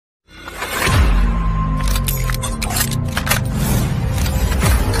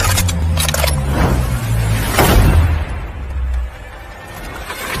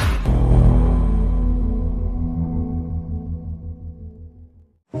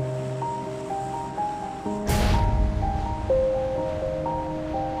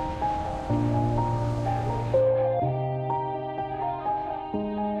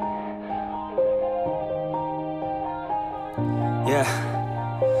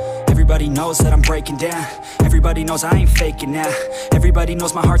Everybody knows that I'm breaking down. Everybody knows I ain't faking now. Everybody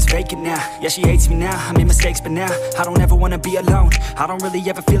knows my heart's vacant now. Yeah, she hates me now, I made mistakes, but now I don't ever wanna be alone. I don't really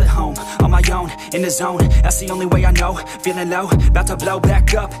ever feel at home. On my own, in the zone, that's the only way I know. Feeling low, about to blow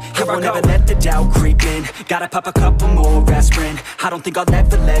back up. Here I won't ever let the doubt creep in. Gotta pop a couple more aspirin. I don't think I'll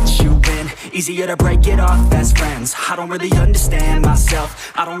ever let you in. Easier to break it off as friends. I don't really understand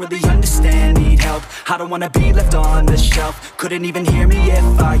myself. I don't really understand, need help. I don't wanna be left on the shelf. Couldn't even hear me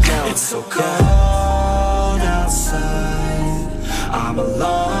if I yelled. It's so cold outside, I'm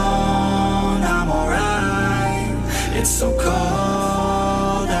alone, I'm alright. It's so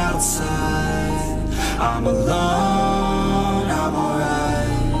cold outside, I'm alone, I'm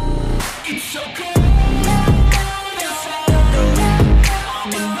alright. It's so cold.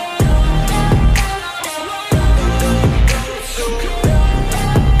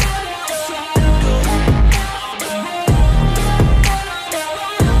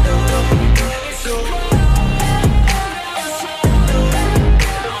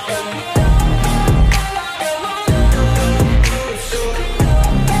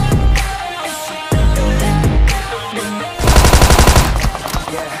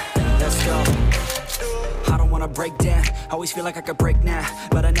 Break down, always feel like I could break now,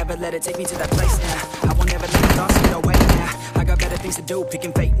 but I never let it take me to that place now. I won't ever let the thoughts get away now. I got better things to do,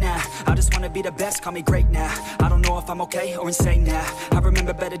 picking fate now. I just wanna be the best, call me great now. I don't know if I'm okay or insane now. I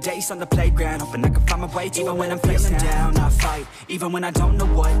remember better days on the playground, hoping I can find my way to even when I'm feeling down. I fight, even when I don't know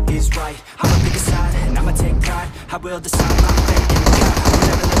what is right. I'ma pick a side, and I'ma take pride. I will decide my fate in the sky. I will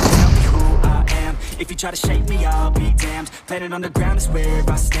never let you tell me who I am. If you try to shape me, I'll be damned. Planet on the ground is where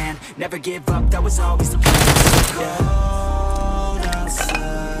I stand. Never give up, that was always the plan. It's so cold outside,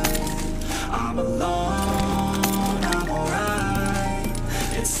 I'm alone, I'm alright.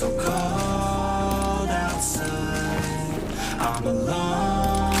 It's so cold outside, I'm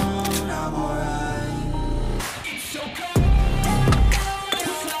alone, I'm alright. It's so cold.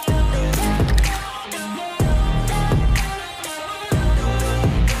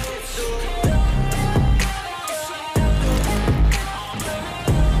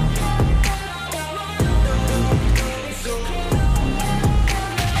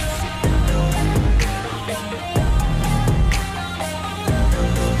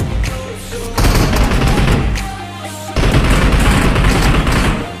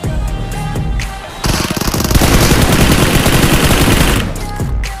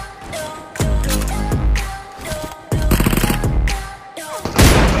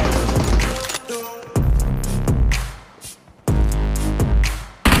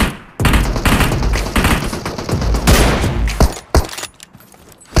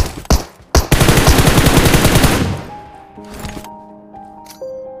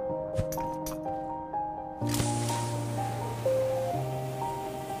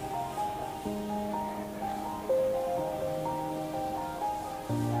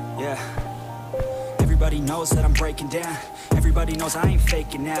 Yeah, everybody knows that I'm breaking down. Everybody knows I ain't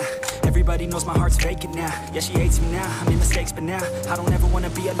faking now. Everybody knows my heart's vacant now. Yeah, she hates me now, I made mistakes, but now I don't ever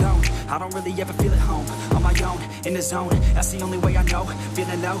wanna be alone. I don't really ever feel at home. On my own, in the zone, that's the only way I know.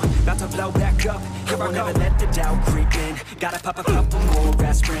 Feeling low, about to blow back up. Here I won't ever let the doubt creep in. Gotta pop a couple more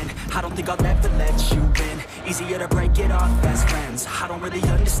aspirin. I don't think I'll ever let you in. Easier to break it off as friends. I don't really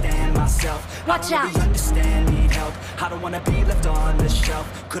understand myself. Watch out. I don't really understand, need help. I don't wanna be left on the shelf.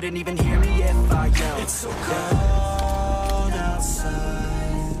 Couldn't even hear me if I yelled. It's so cold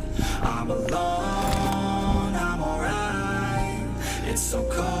outside, I'm alone, I'm alright. It's so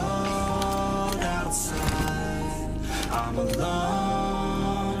cold outside, I'm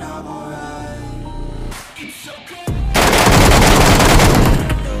alone, I'm alright. It's so cold.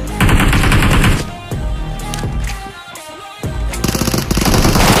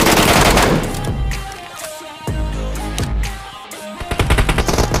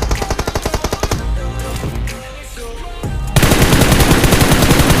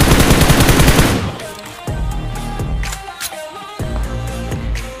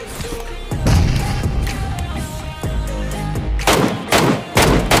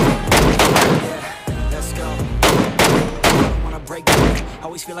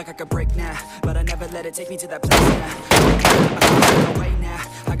 Always feel like I could break now, but I never let it take me to that place now. I'm away now,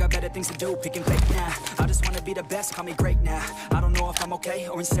 I got better things to do, picking fake now. I just wanna be the best, call me great now. I don't know if I'm okay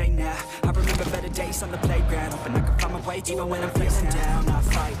or insane now. I remember better days on the playground, hoping I can find my way even when I'm feeling down. I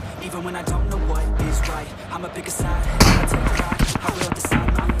fight, even when I don't know what is right. I'ma pick a side, I'ma take pride. I will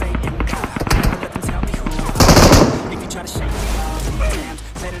decide my fate and die. I will never let them tell me who I am. If you try to shake me, I'll be damned.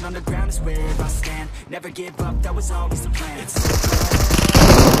 Planet on the ground is where I stand. Never give up, that was always the plan. It's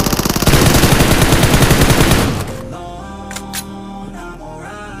alone, I'm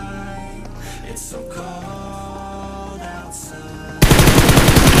alright. cold outside.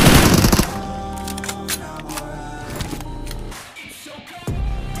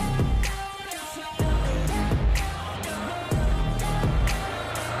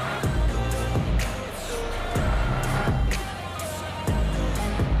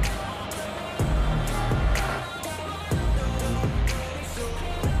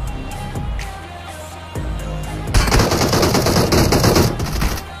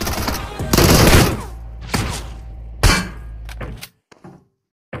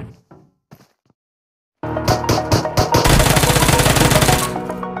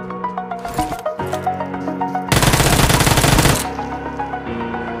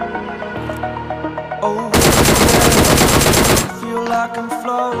 Over the air, I feel like I'm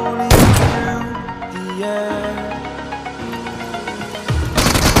floating through the air.